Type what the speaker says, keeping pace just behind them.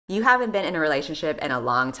You haven't been in a relationship in a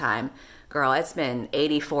long time. Girl, it's been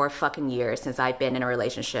 84 fucking years since I've been in a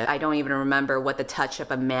relationship. I don't even remember what the touch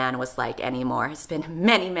of a man was like anymore. It's been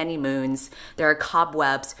many, many moons. There are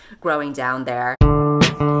cobwebs growing down there.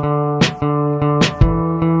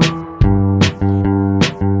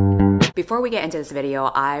 Before we get into this video,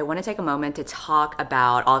 I want to take a moment to talk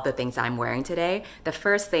about all the things I'm wearing today. The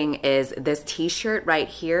first thing is this t-shirt right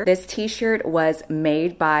here. This t-shirt was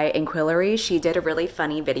made by INQUILLERY. She did a really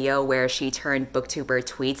funny video where she turned booktuber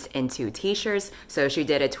tweets into t-shirts. So she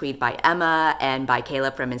did a tweet by Emma and by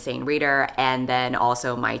Caleb from Insane Reader, and then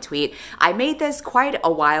also my tweet. I made this quite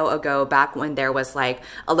a while ago, back when there was like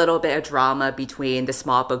a little bit of drama between the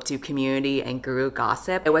small booktube community and guru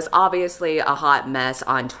gossip. It was obviously a hot mess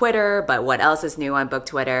on Twitter, but what else is new on book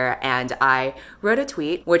Twitter? And I wrote a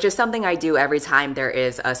tweet, which is something I do every time there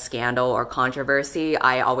is a scandal or controversy.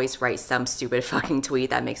 I always write some stupid fucking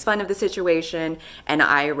tweet that makes fun of the situation. And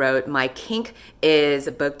I wrote, my kink is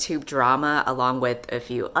booktube drama, along with a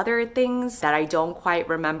few other things that I don't quite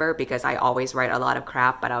remember because I always write a lot of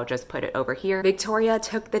crap, but I'll just put it over here. Victoria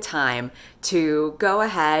took the time to go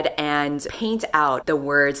ahead and paint out the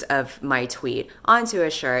words of my tweet onto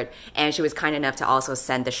a shirt, and she was kind enough to also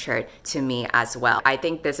send the shirt to me as well. I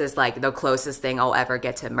think this is like the closest thing I'll ever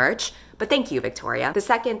get to merch. But thank you, Victoria. The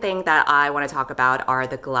second thing that I want to talk about are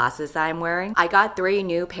the glasses that I'm wearing. I got 3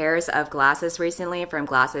 new pairs of glasses recently from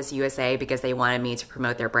Glasses USA because they wanted me to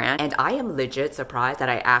promote their brand. And I am legit surprised that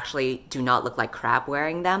I actually do not look like crap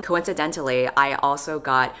wearing them. Coincidentally, I also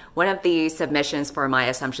got one of the submissions for my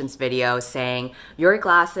assumptions video saying, your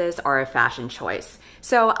glasses are a fashion choice.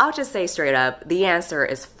 So I'll just say straight up, the answer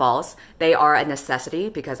is false. They are a necessity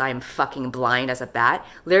because I'm fucking blind as a bat.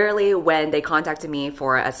 Literally, when they contacted me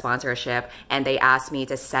for a sponsorship and they asked me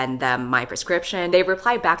to send them my prescription, they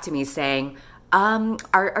replied back to me saying,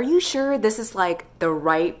 are you sure this is like the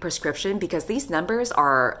right prescription? Because these numbers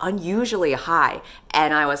are unusually high.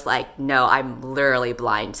 And I was like, no, I'm literally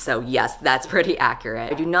blind. So yes, that's pretty accurate.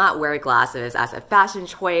 I do not wear glasses as a fashion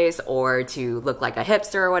choice or to look like a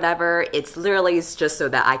hipster or whatever. It's literally just so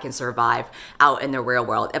that I can survive out in the real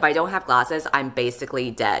world. If I don't have glasses, I'm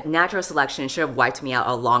basically dead. Natural selection should have wiped me out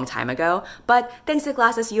a long time ago, but thanks to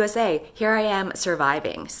Glasses USA, here I am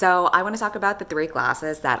surviving. So I want to talk about the 3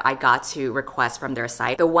 glasses that I got to request from their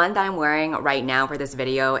site. The one that I'm wearing right now for this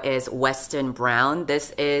video is Weston Brown.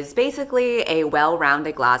 This is basically a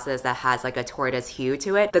well-rounded glasses that has like a tortoise hue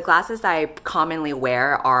to it. The glasses that I commonly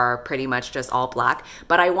wear are pretty much just all black,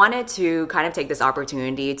 but I wanted to kind of take this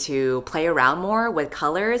opportunity to play around more with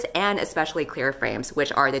colors and especially clear frames,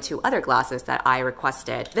 which are the 2 other glasses that I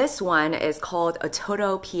requested. This one is called a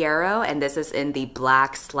Toto Piero, and this is in the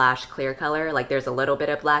black/clear color. Like there's a little bit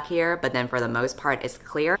of black here, but then for the most part it's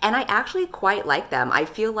clear. And I actually quite like them. I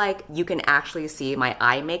feel like you can actually see my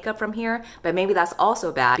eye makeup from here, but maybe that's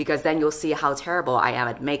also bad because then you'll see how terrible I am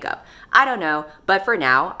at makeup. I don't know, but for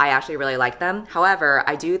now, I actually really like them. However,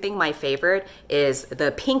 I do think my favorite is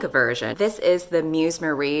the pink version. This is the Muse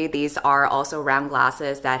Marie. These are also round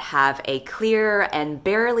glasses that have a clear and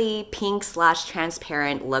barely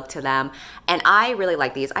pink/transparent look to them. And I really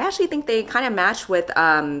like these. I actually think they kind of match with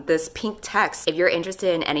this pink text. If you're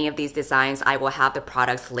interested in any of these designs, I will have the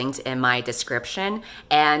products linked in my description.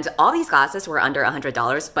 And all these glasses were under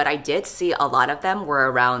 $100, but I did see a lot of them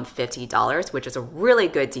were around $50, which is a really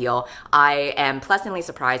good deal. I am pleasantly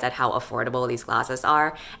surprised at how affordable these glasses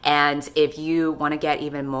are. And if you want to get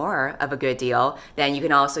even more of a good deal, then you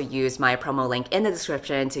can also use my promo link in the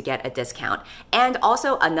description to get a discount. And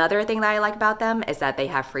also another thing that I like about them is that they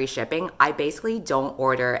have free shipping. I basically don't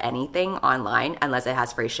order anything online unless it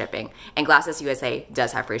has free shipping. And Glasses USA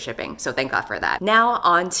does have free shipping, so thank God for that. Now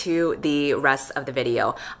on to the rest of the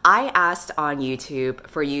video. I asked on YouTube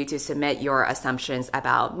for you to submit your assumptions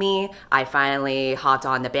about me. I finally hopped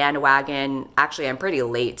on the bandwagon. Actually, I'm pretty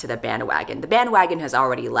late to the bandwagon. The bandwagon has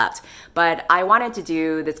already left, but I wanted to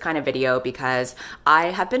do this kind of video because I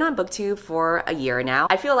have been on BookTube for a year now.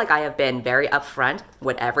 I feel like I have been very upfront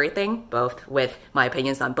with everything, both with my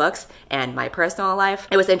opinions on books and my personal life.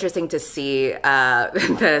 It was interesting to see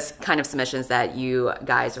this kind of submissions that you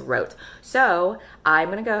guys wrote. So I'm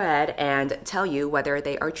gonna go ahead and tell you whether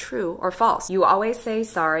they are true or false. You always say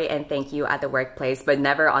sorry and thank you at the workplace, but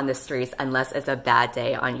never on the streets unless it's a bad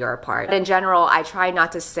day on your part. But in general, I try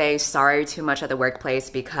not to say sorry too much at the workplace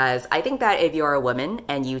because I think that if you're a woman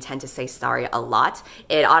and you tend to say sorry a lot,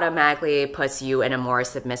 it automatically puts you in a more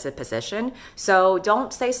submissive position. So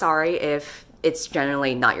don't say sorry if it's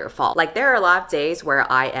generally not your fault. Like, there are a lot of days where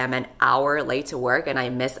I am an hour late to work and I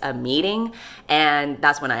miss a meeting, and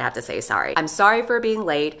that's when I have to say sorry. I'm sorry for being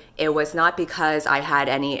late. It was not because I had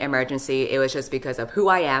any emergency. It was just because of who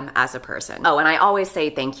I am as a person. Oh, and I always say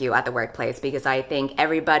thank you at the workplace because I think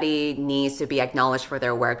everybody needs to be acknowledged for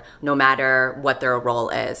their work no matter what their role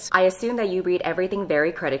is. I assume that you read everything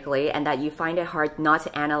very critically and that you find it hard not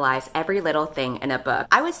to analyze every little thing in a book.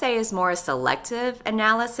 I would say it's more a selective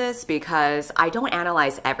analysis because I don't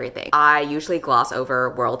analyze everything. I usually gloss over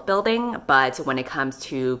world building, but when it comes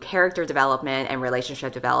to character development and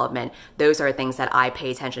relationship development, those are things that I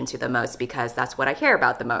pay attention to the most because that's what I care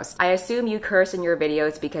about the most. I assume you curse in your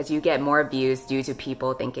videos because you get more views due to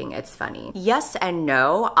people thinking it's funny. Yes and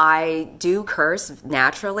no. I do curse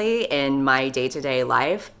naturally in my day-to-day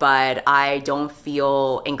life, but I don't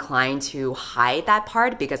feel inclined to hide that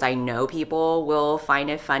part because I know people will find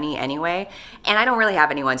it funny anyway, and I don't really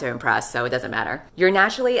have anyone to impress, so it doesn't matter. You're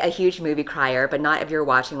naturally a huge movie crier, but not if you're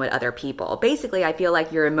watching with other people. Basically, I feel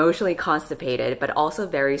like you're emotionally constipated, but also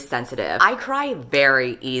very sensitive. I cry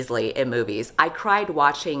very easily in movies. I cried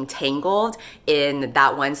watching Tangled in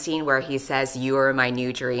that one scene where he says, "You are my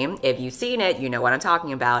new dream." If you've seen it, you know what I'm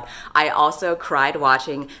talking about. I also cried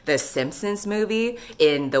watching the Simpsons movie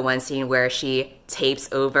in the one scene where she tapes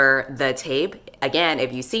over the tape. Again,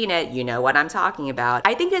 if you've seen it, you know what I'm talking about.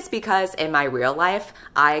 I think it's because in my real life,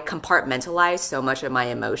 I compartmentalize so much of my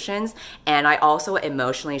emotions, and I also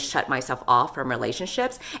emotionally shut myself off from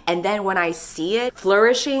relationships. And then when I see it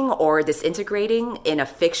flourishing or disintegrating in a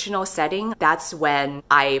fictional setting, that's when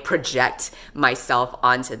I project myself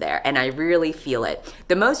onto there, and I really feel it.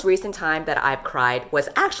 The most recent time that I've cried was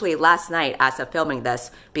actually last night as of filming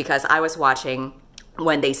this because I was watching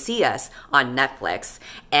When They See Us on Netflix,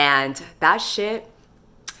 and that shit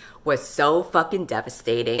was so fucking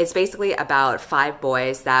devastating. It's basically about 5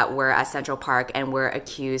 boys that were at Central Park and were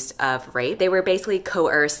accused of rape. They were basically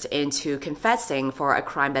coerced into confessing for a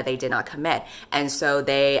crime that they did not commit. And so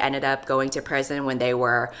they ended up going to prison when they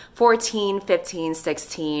were 14, 15,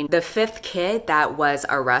 16. The 5th kid that was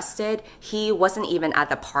arrested, he wasn't even at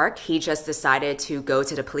the park. He just decided to go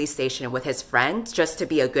to the police station with his friend just to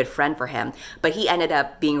be a good friend for him. But he ended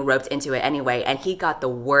up being roped into it anyway, and he got the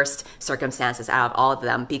worst circumstances out of all of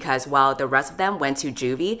them because while the rest of them went to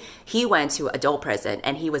juvie, he went to adult prison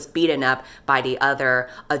and he was beaten up by the other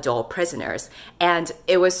adult prisoners. And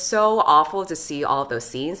it was so awful to see all of those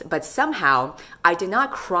scenes, but somehow I did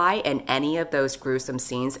not cry in any of those gruesome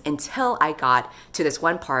scenes until I got to this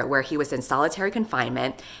one part where he was in solitary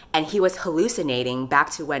confinement and he was hallucinating back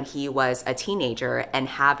to when he was a teenager and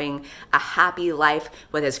having a happy life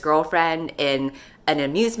with his girlfriend in an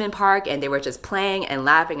amusement park, and they were just playing and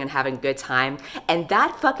laughing and having a good time. And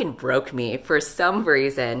that fucking broke me for some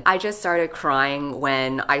reason. I just started crying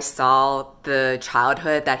when I saw the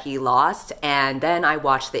childhood that he lost, and then I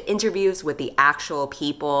watched the interviews with the actual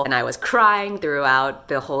people, and I was crying throughout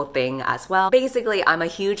the whole thing as well. Basically, I'm a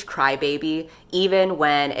huge crybaby, even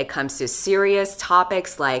when it comes to serious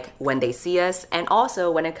topics like When They See Us, and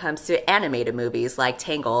also when it comes to animated movies like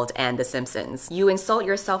Tangled and The Simpsons. You insult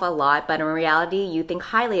yourself a lot, but in reality, you think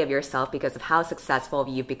highly of yourself because of how successful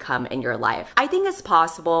you've become in your life. I think it's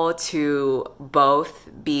possible to both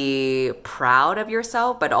be proud of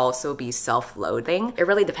yourself, but also be self-loathing. It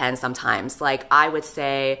really depends sometimes. Like, I would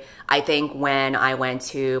say, I think when I went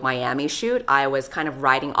to Miami shoot, I was kind of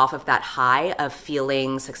riding off of that high of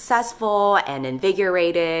feeling successful and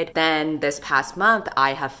invigorated. Then this past month,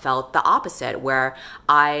 I have felt the opposite, where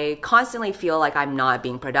I constantly feel like I'm not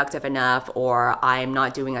being productive enough or I'm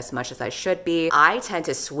not doing as much as I should be. I tend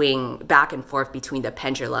to swing back and forth between the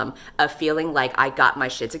pendulum of feeling like I got my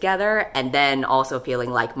shit together and then also feeling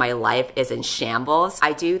like my life is in shambles.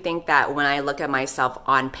 I do think that when I look at myself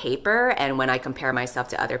on paper and when I compare myself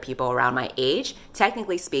to other people around my age,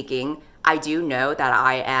 technically speaking, I do know that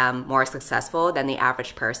I am more successful than the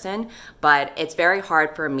average person, but it's very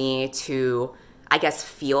hard for me to, I guess,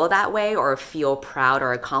 feel that way or feel proud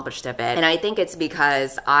or accomplished of it. And I think it's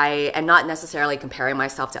because I am not necessarily comparing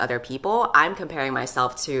myself to other people. I'm comparing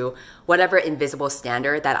myself to whatever invisible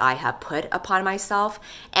standard that I have put upon myself.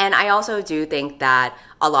 And I also do think that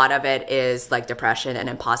a lot of it is like depression and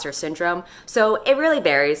imposter syndrome. So it really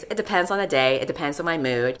varies. It depends on the day. It depends on my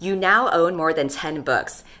mood. You now own more than 10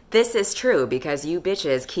 books. This is true because you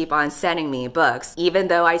bitches keep on sending me books, even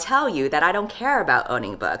though I tell you that I don't care about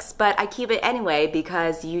owning books. But I keep it anyway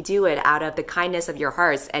because you do it out of the kindness of your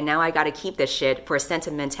hearts, and now I gotta keep this shit for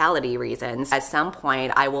sentimentality reasons. At some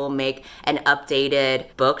point, I will make an updated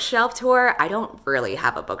bookshelf tour. I don't really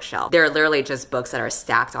have a bookshelf. They're literally just books that are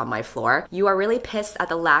stacked on my floor. You are really pissed at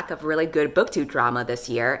the lack of really good booktube drama this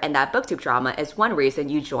year, and that booktube drama is one reason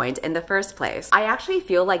you joined in the first place. I actually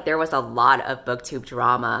feel like there was a lot of booktube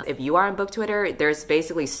drama. If you are on book Twitter, there's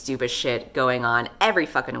basically stupid shit going on every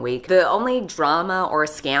fucking week. The only drama or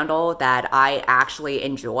scandal that I actually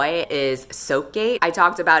enjoy is Soapgate. I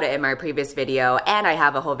talked about it in my previous video, and I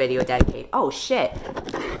have a whole video dedicated. Oh shit.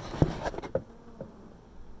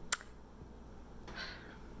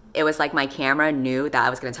 It was like my camera knew that I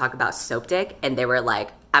was gonna talk about soap dick, and they were like,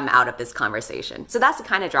 I'm out of this conversation. So that's the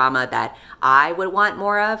kind of drama that I would want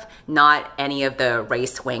more of, not any of the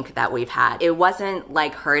race wink that we've had. It wasn't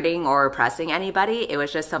like hurting or oppressing anybody. It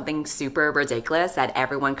was just something super ridiculous that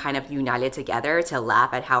everyone kind of united together to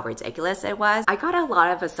laugh at how ridiculous it was. I got a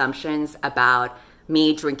lot of assumptions about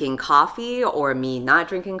me drinking coffee or me not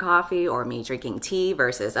drinking coffee or me drinking tea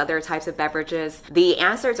versus other types of beverages. The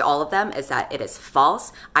answer to all of them is that it is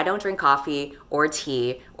false. I don't drink coffee or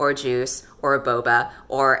tea or juice or boba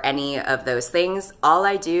or any of those things. All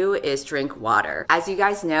I do is drink water. As you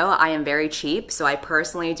guys know, I am very cheap, so I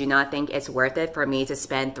personally do not think it's worth it for me to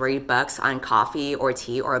spend $3 on coffee or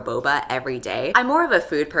tea or boba every day. I'm more of a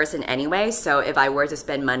food person anyway, so if I were to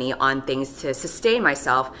spend money on things to sustain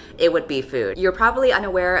myself, it would be food. You're probably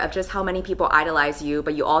unaware of just how many people idolize you,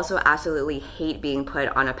 but you also absolutely hate being put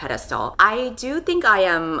on a pedestal. I do think I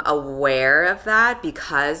am aware of that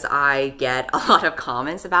because I get a lot of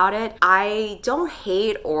comments about it. I don't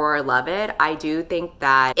hate or love it. I do think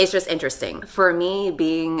that it's just interesting. For me,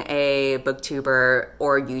 being a booktuber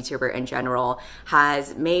or YouTuber in general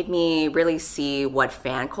has made me really see what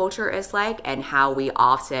fan culture is like and how we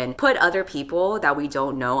often put other people that we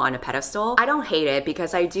don't know on a pedestal. I don't hate it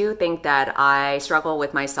because I do think that I struggle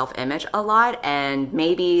with my self-image a lot, and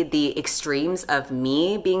maybe the extremes of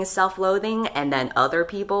me being self-loathing and then other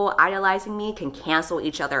people idolizing me can cancel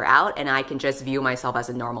each other out, and I can just view myself as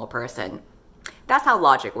a normal person. That's how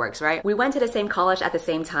logic works, right? We went to the same college at the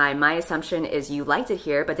same time. My assumption is you liked it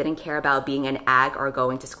here but didn't care about being an ag or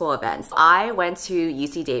going to school events. I went to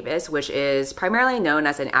UC Davis, which is primarily known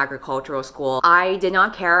as an agricultural school. I did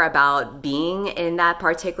not care about being in that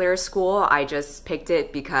particular school. I just picked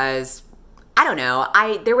it because I don't know.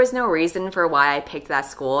 There was no reason for why I picked that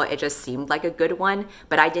school. It just seemed like a good one,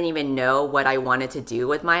 but I didn't even know what I wanted to do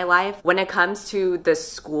with my life. When it comes to the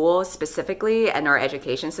school specifically and our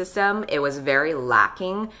education system, it was very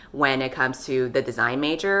lacking when it comes to the design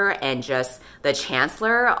major, and just the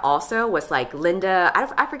chancellor also was like Linda,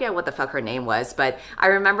 I forget what the fuck her name was, but I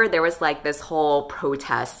remember there was like this whole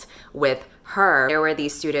protest with her. There were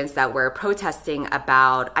these students that were protesting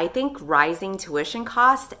about, I think, rising tuition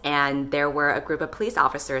costs, and there were a group of police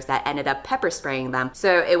officers that ended up pepper spraying them.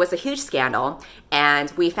 So it was a huge scandal,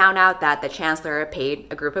 and we found out that the chancellor paid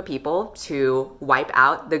a group of people to wipe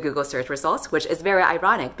out the Google search results, which is very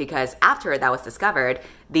ironic because after that was discovered,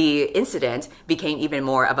 the incident became even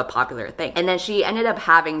more of a popular thing. And then she ended up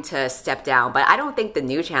having to step down, but I don't think the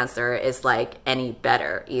new chancellor is like any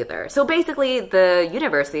better either. So basically the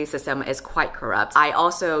university system is quite corrupt. I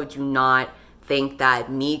also do not think that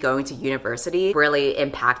me going to university really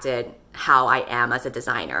impacted how I am as a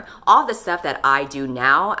designer. All the stuff that I do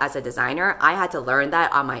now as a designer, I had to learn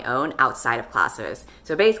that on my own outside of classes.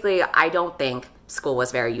 So basically, I don't think school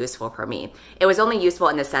was very useful for me. It was only useful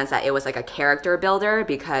in the sense that it was like a character builder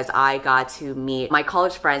because I got to meet my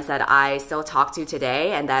college friends that I still talk to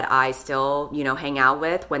today and that I still, you know, hang out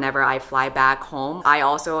with whenever I fly back home. I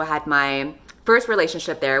also had my first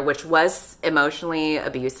relationship there, which was emotionally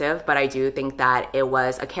abusive, but I do think that it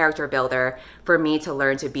was a character builder for me to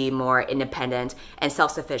learn to be more independent and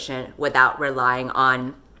self-sufficient without relying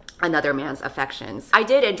on another man's affections. I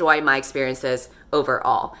did enjoy my experiences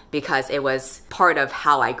overall because it was part of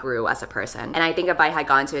how I grew as a person. And I think if I had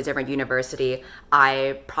gone to a different university,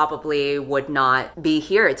 I probably would not be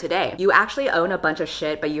here today. You actually own a bunch of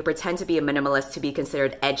shit, but you pretend to be a minimalist to be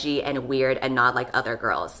considered edgy and weird and not like other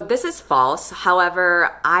girls. This is false.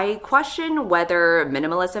 However, I question whether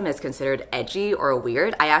minimalism is considered edgy or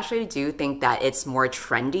weird. I actually do think that it's more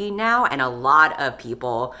trendy now and a lot of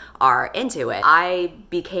people are into it. I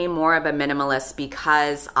became more of a minimalist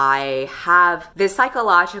because I have this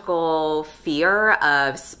psychological fear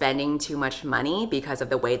of spending too much money because of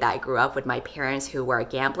the way that I grew up with my parents who were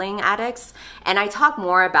gambling addicts. And I talk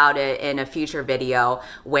more about it in a future video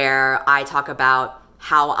where I talk about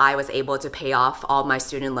how I was able to pay off all my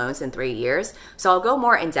student loans in 3 years. So I'll go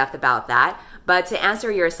more in depth about that. But to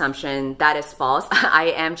answer your assumption, that is false.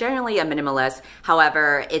 I am generally a minimalist.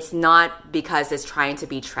 However, it's not because it's trying to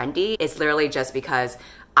be trendy. It's literally just because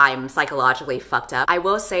I'm psychologically fucked up. I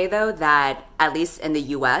will say though that at least in the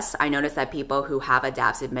US, I noticed that people who have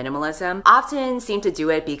adapted minimalism often seem to do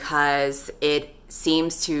it because it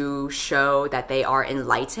seems to show that they are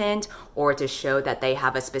enlightened or to show that they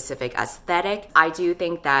have a specific aesthetic. I do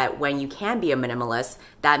think that when you can be a minimalist,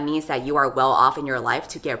 that means that you are well off in your life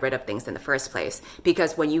to get rid of things in the first place.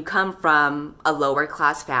 Because when you come from a lower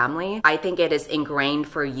class family, I think it is ingrained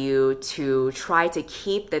for you to try to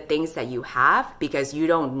keep the things that you have because you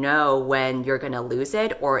don't know when you're gonna lose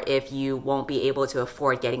it or if you won't be able to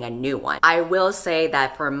afford getting a new one. I will say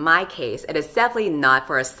that for my case, it is definitely not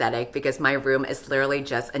for aesthetic because my room is literally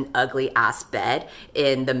just an ugly ass bed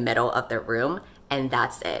in the middle of the room, and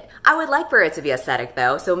that's it. I would like for it to be aesthetic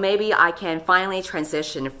though, so maybe I can finally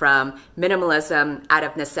transition from minimalism out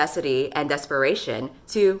of necessity and desperation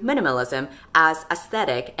to minimalism as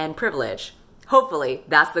aesthetic and privilege. Hopefully,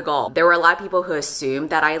 that's the goal. There were a lot of people who assumed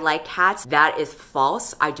that I like cats. That is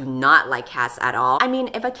false. I do not like cats at all. I mean,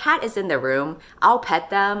 if a cat is in the room, I'll pet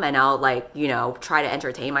them and I'll try to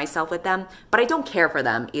entertain myself with them, but I don't care for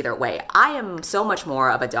them either way. I am so much more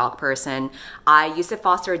of a dog person. I used to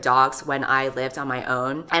foster dogs when I lived on my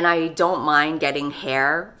own, and I don't mind getting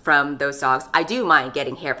hair from those dogs. I do mind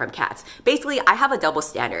getting hair from cats. Basically, I have a double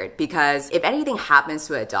standard because if anything happens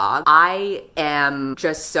to a dog, I am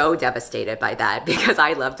just so devastated by that because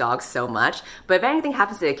I love dogs so much. But if anything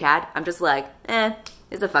happens to a cat, I'm just like,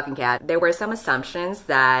 it's a fucking cat. There were some assumptions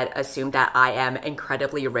that assumed that I am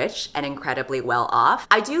incredibly rich and incredibly well off.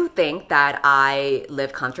 I do think that I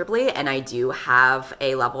live comfortably and I do have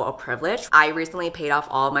a level of privilege. I recently paid off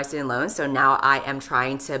all of my student loans, so now I am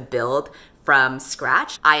trying to build from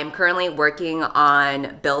scratch. I am currently working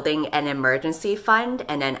on building an emergency fund,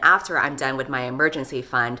 and then after I'm done with my emergency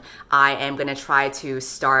fund, I am gonna try to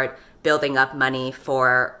start building up money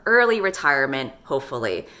for early retirement,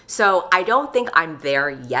 hopefully. So I don't think I'm there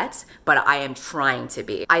yet, but I am trying to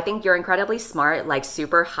be. I think you're incredibly smart, like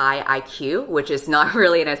super high IQ, which is not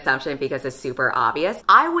really an assumption because it's super obvious.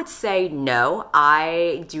 I would say no,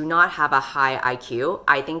 I do not have a high IQ.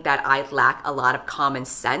 I think that I lack a lot of common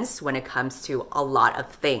sense when it comes to a lot of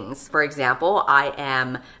things. For example, I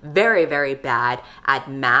am very, very bad at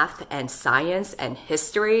math and science and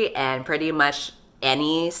history and pretty much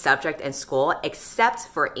any subject in school except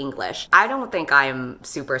for English. I don't think I'm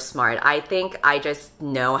super smart. I think I just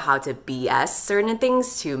know how to BS certain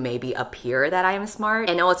things to maybe appear that I am smart,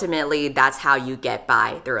 and ultimately that's how you get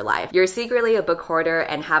by through life. You're secretly a book hoarder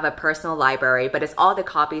and have a personal library, but it's all the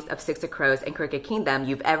copies of Six of Crows and Crooked Kingdom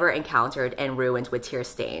you've ever encountered and ruined with tear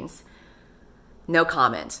stains. No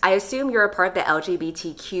comment. I assume you're a part of the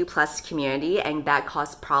LGBTQ plus community and that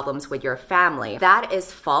caused problems with your family. That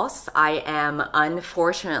is false. I am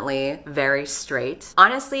unfortunately very straight.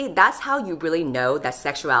 Honestly, that's how you really know that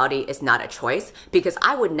sexuality is not a choice, because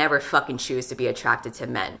I would never fucking choose to be attracted to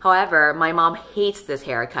men. However, my mom hates this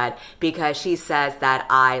haircut because she says that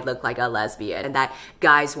I look like a lesbian and that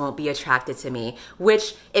guys won't be attracted to me,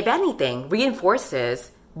 which, if anything,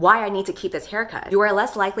 reinforces why I need to keep this haircut. You are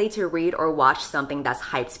less likely to read or watch something that's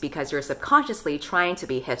hyped because you're subconsciously trying to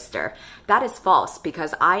be hipster. That is false,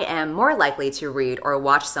 because I am more likely to read or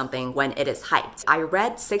watch something when it is hyped. I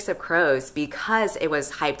read Six of Crows because it was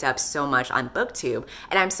hyped up so much on BookTube,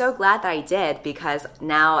 and I'm so glad that I did because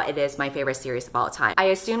now it is my favorite series of all time. I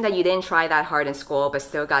assume that you didn't try that hard in school but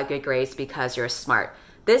still got good grades because you're smart.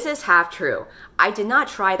 This is half true. I did not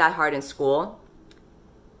try that hard in school,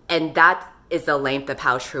 and that is the length of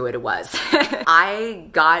how true it was. I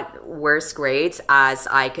got worse grades as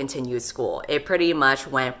I continued school. It pretty much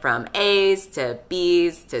went from A's to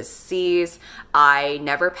B's to C's. I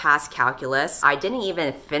never passed calculus. I didn't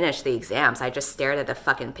even finish the exams. I just stared at the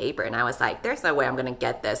fucking paper and I was like, there's no way I'm gonna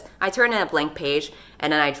get this. I turned in a blank page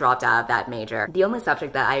and then I dropped out of that major. The only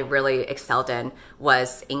subject that I really excelled in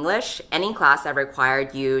was English. Any class that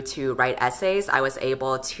required you to write essays, I was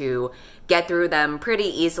able to get through them pretty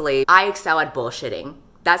easily. I excel at bullshitting.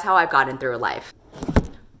 That's how I've gotten through life.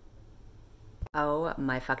 Oh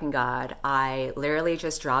my fucking God. I literally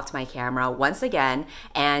just dropped my camera once again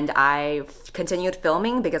and I continued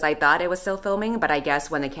filming because I thought it was still filming, but I guess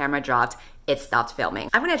when the camera dropped, it stopped filming.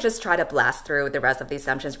 I'm gonna just try to blast through the rest of the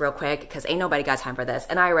assumptions real quick because ain't nobody got time for this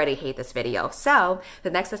and I already hate this video. So the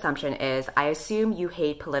next assumption is I assume you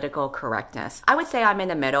hate political correctness. I would say I'm in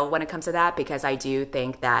the middle when it comes to that because I do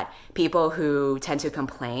think that people who tend to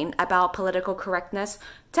complain about political correctness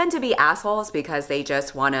tend to be assholes because they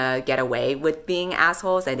just want to get away with being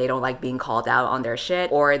assholes and they don't like being called out on their shit,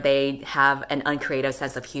 or they have an uncreative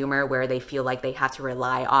sense of humor where they feel like they have to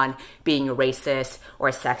rely on being racist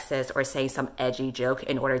or sexist or saying something some edgy joke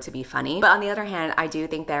in order to be funny. But on the other hand, I do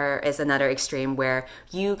think there is another extreme where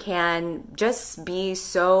you can just be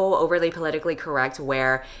so overly politically correct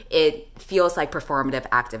where it feels like performative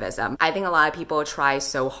activism. I think a lot of people try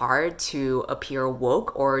so hard to appear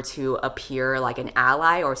woke or to appear like an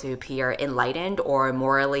ally or to appear enlightened or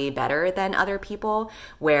morally better than other people,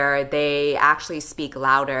 where they actually speak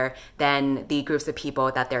louder than the groups of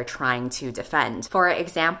people that they're trying to defend. For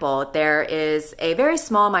example, there is a very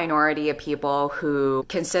small minority of people who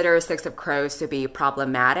consider Six of Crows to be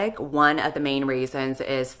problematic. One of the main reasons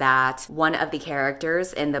is that one of the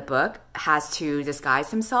characters in the book has to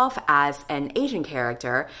disguise himself as an Asian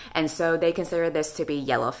character, and so they consider this to be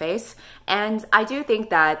yellowface. And I do think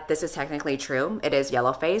that this is technically true. It is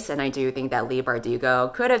yellowface, and I do think that Leigh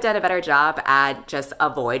Bardugo could have done a better job at just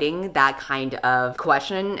avoiding that kind of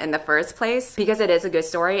question in the first place, because it is a good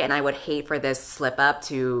story, and I would hate for this slip up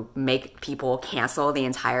to make people cancel the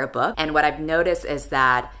entire book. And what I've noticed is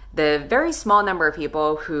that the very small number of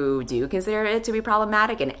people who do consider it to be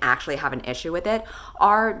problematic and actually have an issue with it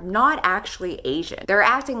are not actually Asian. They're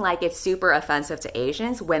acting like it's super offensive to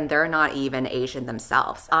Asians when they're not even Asian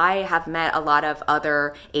themselves. I have met a lot of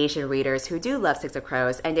other Asian readers who do love Six of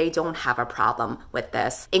Crows, and they don't have a problem with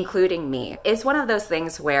this, including me. It's one of those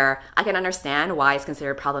things where I can understand why it's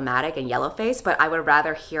considered problematic and yellowface, but I would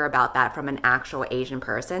rather hear about that from an actual Asian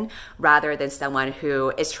person rather than someone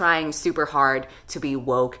who is trying super hard to be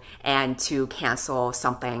woke and to cancel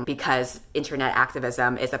something because internet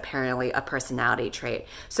activism is apparently a personality trait.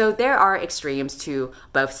 So there are extremes to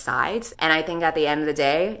both sides, and I think at the end of the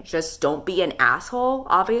day, just don't be an asshole,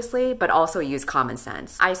 obviously, but also use common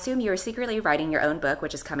sense. I assume you're secretly writing your own book,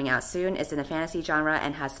 which is coming out soon. It's in the fantasy genre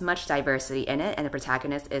and has much diversity in it, and the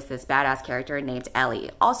protagonist is this badass character named Ellie.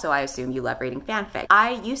 Also, I assume you love reading fanfic.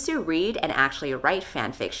 I used to read and actually write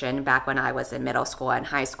fan fiction back when I was in middle school and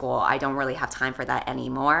high school. I don't really have time for that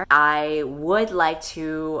anymore. I would like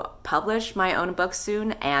to publish my own book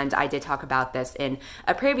soon, and I did talk about this in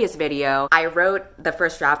a previous video. I wrote the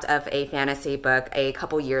first draft of a fantasy book a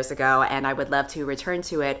couple years ago, and I would love to return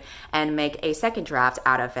to it and make a second draft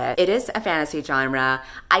out of it. It is a fantasy genre.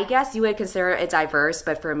 I guess you would consider it diverse,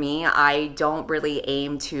 but for me, I don't really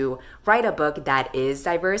aim to write a book that is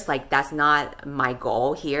diverse. Like, that's not my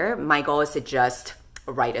goal here. My goal is to just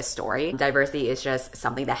write a story. Diversity is just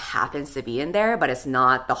something that happens to be in there, but it's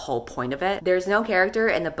not the whole point of it. There's no character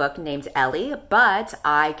in the book named Ellie, but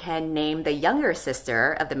I can name the younger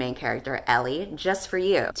sister of the main character, Ellie, just for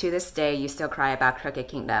you. To this day, you still cry about Crooked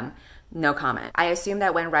Kingdom. No comment. I assume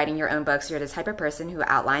that when writing your own books, you're the type of person who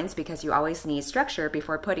outlines because you always need structure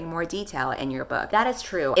before putting more detail in your book. That is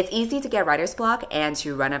true. It's easy to get writer's block and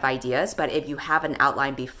to run out of ideas, but if you have an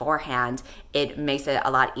outline beforehand, it makes it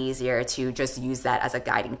a lot easier to just use that as a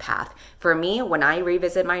guiding path. For me, when I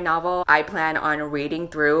revisit my novel, I plan on reading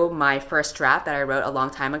through my first draft that I wrote a long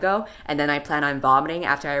time ago, and then I plan on vomiting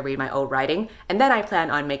after I read my old writing, and then I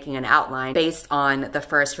plan on making an outline based on the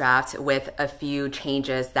first draft with a few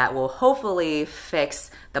changes that will hopefully fix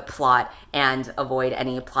the plot and avoid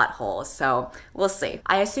any plot holes. So we'll see.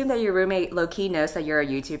 I assume that your roommate low-key knows that you're a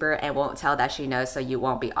YouTuber and won't tell that she knows so you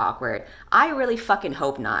won't be awkward. I really fucking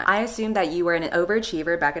hope not. I assume that you were an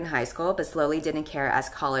overachiever back in high school but slowly didn't care as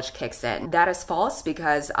college kicks in. That is false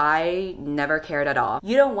because I never cared at all.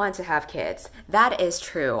 You don't want to have kids. That is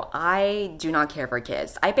true. I do not care for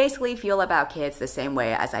kids. I basically feel about kids the same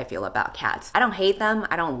way as I feel about cats. I don't hate them.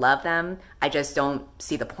 I don't love them. I just don't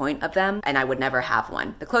see the point of them, and I would never have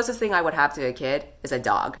one. The closest thing I would have to a kid is a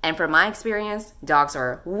dog. And from my experience, dogs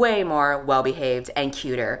are way more well-behaved and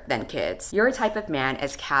cuter than kids. Your type of man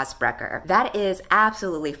is Cass Brecker. That is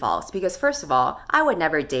absolutely false because first of all, I would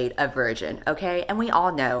never date a virgin, okay? And we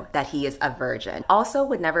all know that he is a virgin. Also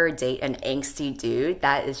would never date an angsty dude.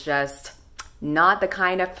 That is just not the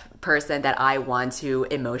kind of person that I want to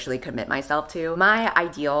emotionally commit myself to. My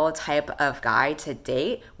ideal type of guy to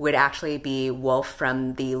date would actually be Wolf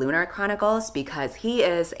from the Lunar Chronicles because he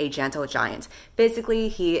is a gentle giant. Physically,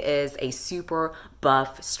 he is a super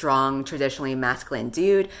buff, strong, traditionally masculine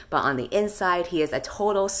dude, but on the inside, he is a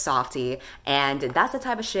total softie, and that's the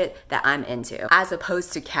type of shit that I'm into. As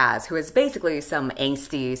opposed to Kaz, who is basically some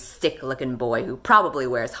angsty, stick-looking boy who probably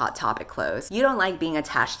wears Hot Topic clothes. You don't like being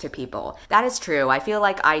attached to people. That is true. I feel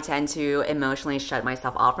like I tend to emotionally shut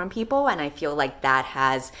myself off from people, and I feel like that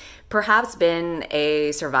has perhaps been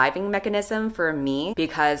a surviving mechanism for me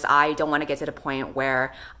because I don't want to get to the point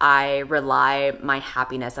where I rely my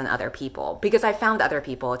happiness on other people because I found other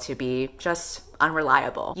people to be just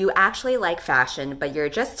unreliable. You actually like fashion, but you're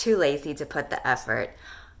just too lazy to put the effort.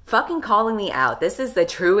 Fucking calling me out. This is the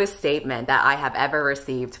truest statement that I have ever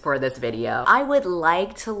received for this video. I would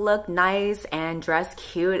like to look nice and dress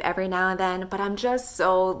cute every now and then, but I'm just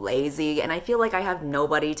so lazy and I feel like I have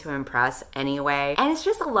nobody to impress anyway. And it's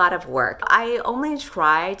just a lot of work. I only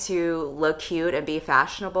try to look cute and be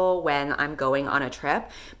fashionable when I'm going on a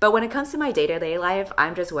trip, but when it comes to my day-to-day life,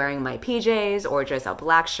 I'm just wearing my PJs or just a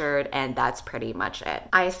black shirt, and that's pretty much it.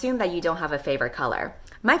 I assume that you don't have a favorite color.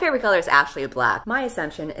 My favorite color is actually black. My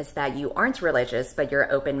assumption is that you aren't religious, but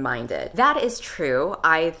you're open-minded. That is true.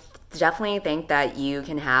 I definitely think that you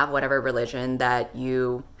can have whatever religion that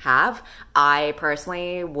you have. I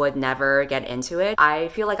personally would never get into it. I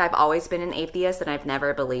feel like I've always been an atheist and I've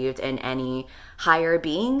never believed in any higher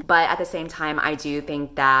being, but at the same time, I do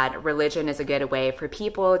think that religion is a good way for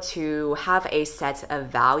people to have a set of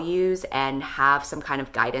values and have some kind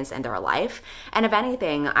of guidance in their life. And if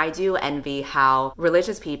anything, I do envy how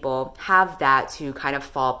religious people have that to kind of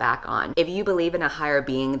fall back on. If you believe in a higher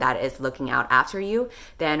being that is looking out after you,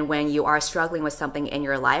 then when you are struggling with something in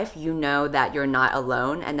your life, you know that you're not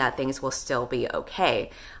alone and that things will still be okay.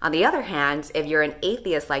 On the other hand, if you're an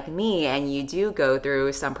atheist like me and you do go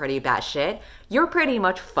through some pretty bad shit, you're pretty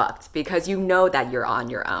much fucked because you know that you're on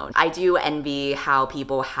your own. I do envy how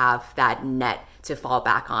people have that net to fall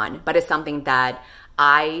back on, but it's something that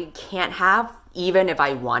I can't have even if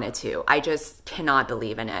I wanted to. I just cannot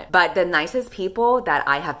believe in it. But the nicest people that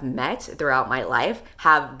I have met throughout my life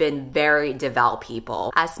have been very devout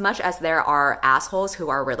people. As much as there are assholes who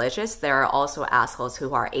are religious, there are also assholes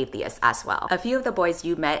who are atheists as well. A few of the boys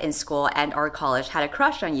you met in school and or college had a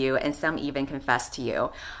crush on you, and some even confessed to you.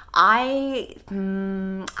 I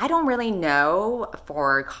don't really know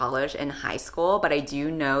for college and high school, but I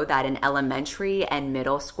do know that in elementary and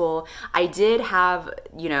middle school, I did have,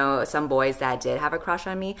 some boys that did have a crush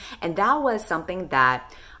on me, and that was something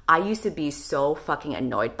that I used to be so fucking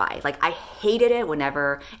annoyed by. Like, I hated it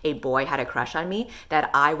whenever a boy had a crush on me, that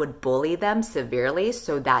I would bully them severely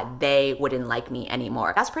so that they wouldn't like me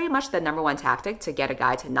anymore. That's pretty much the number one tactic to get a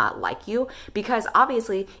guy to not like you, because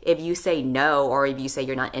obviously if you say no or if you say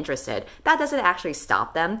you're not interested, that doesn't actually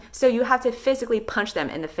stop them. So you have to physically punch them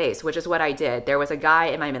in the face, which is what I did. There was a guy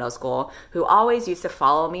in my middle school who always used to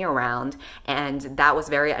follow me around, and that was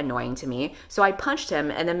very annoying to me. So I punched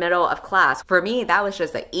him in the middle of class. For me, that was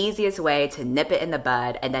just the easiest way to nip it in the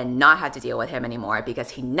bud and then not have to deal with him anymore, because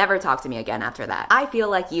he never talked to me again after that. I feel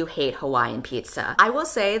like you hate Hawaiian pizza. I will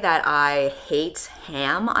say that I hate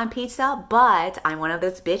ham on pizza, but I'm one of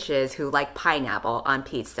those bitches who like pineapple on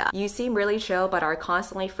pizza. You seem really chill but are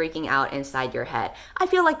constantly freaking out inside your head. I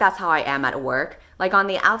feel like that's how I am at work. Like, on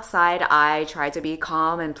the outside, I try to be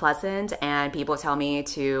calm and pleasant, and people tell me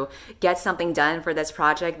to get something done for this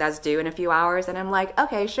project that's due in a few hours, and I'm like,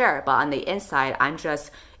 okay, sure. But on the inside, I'm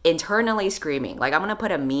just internally screaming. Like, I'm gonna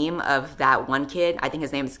put a meme of that one kid, I think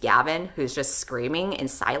his name is Gavin, who's just screaming in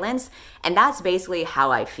silence, and that's basically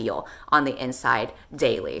how I feel on the inside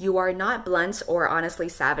daily. You are not blunt or honestly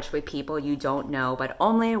savage with people you don't know, but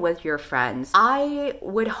only with your friends. I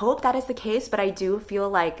would hope that is the case, but I do feel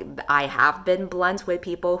like I have been blunt with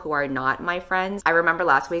people who are not my friends. I remember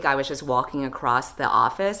last week I was just walking across the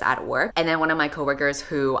office at work, and then one of my coworkers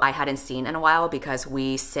who I hadn't seen in a while because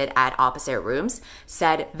we sit at opposite rooms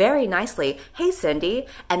said very nicely, "Hey Cindy,"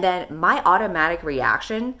 and then my automatic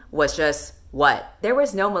reaction was just, "What?" There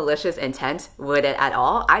was no malicious intent with it at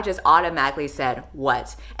all. I just automatically said,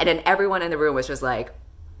 "What?" And then everyone in the room was just like,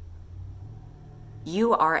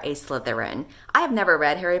 "You are a Slytherin." I have never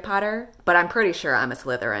read Harry Potter, but I'm pretty sure I'm a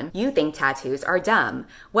Slytherin. You think tattoos are dumb.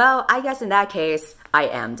 Well, I guess in that case, I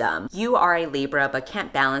am dumb. You are a Libra but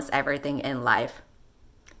can't balance everything in life.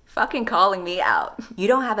 Fucking calling me out. You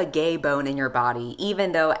don't have a gay bone in your body,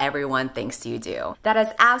 even though everyone thinks you do. That is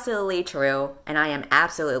absolutely true, and I am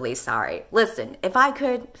absolutely sorry. Listen, if I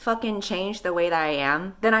could fucking change the way that I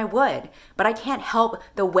am, then I would. But I can't help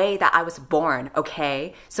the way that I was born,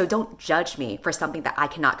 okay? So don't judge me for something that I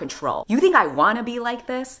cannot control. You think I want to be like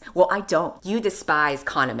this? Well, I don't. You despise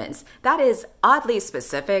condiments. That is oddly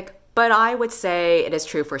specific, but I would say it is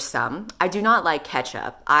true for some. I do not like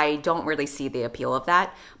ketchup. I don't really see the appeal of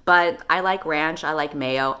that, but I like ranch, I like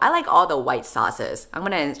mayo, I like all the white sauces. I'm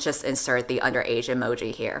gonna just insert the underage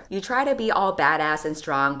emoji here. You try to be all badass and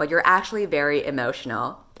strong, but you're actually very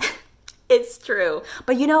emotional. It's true.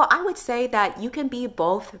 But I would say that you can be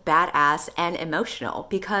both badass and emotional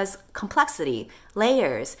because complexity,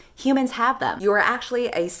 layers, humans have them. You are actually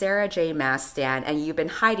a Sarah J. Maas stan and you've been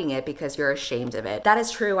hiding it because you're ashamed of it. That is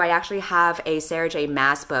true. I actually have a Sarah J.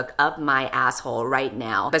 Maas book up my asshole right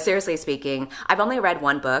now. But seriously speaking, I've only read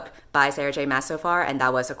one book by Sarah J. Maas so far, and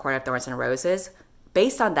that was A Court of Thorns and Roses.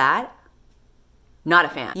 Based on that, Not a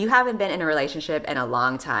fan. You haven't been in a relationship in a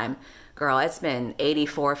long time. Girl, it's been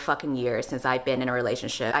 84 fucking years since I've been in a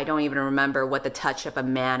relationship. I don't even remember what the touch of a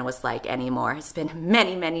man was like anymore. It's been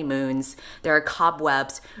many, many moons. There are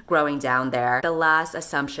cobwebs growing down there. The last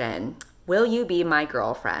assumption, will you be my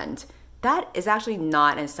girlfriend? That is actually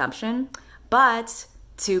not an assumption, but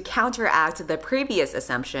to counteract the previous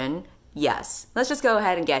assumption, yes, let's just go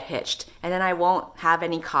ahead and get hitched, and then I won't have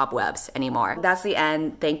any cobwebs anymore. That's the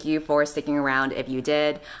end. Thank you for sticking around if you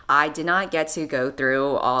did. I did not get to go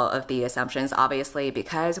through all of the assumptions, obviously,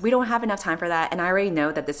 because we don't have enough time for that, and I already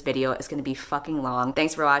know that this video is gonna be fucking long.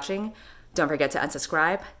 Thanks for watching. Don't forget to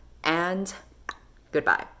unsubscribe, and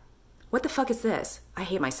goodbye. What the fuck is this? I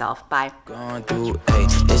hate myself. Bye. Going through, hey,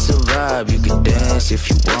 it's a vibe. You can dance if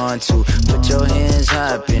you want to. Put your hands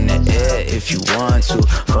high up in the air if you want to.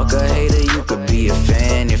 Fuck a hater, you could be a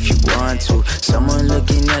fan if you want to. Someone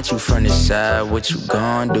looking at you from the side, what you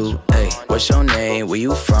gon' do? Hey, what's your name? Where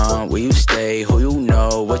you from? Where you stay? Who you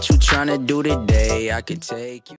know? What you tryna do today? I could take you.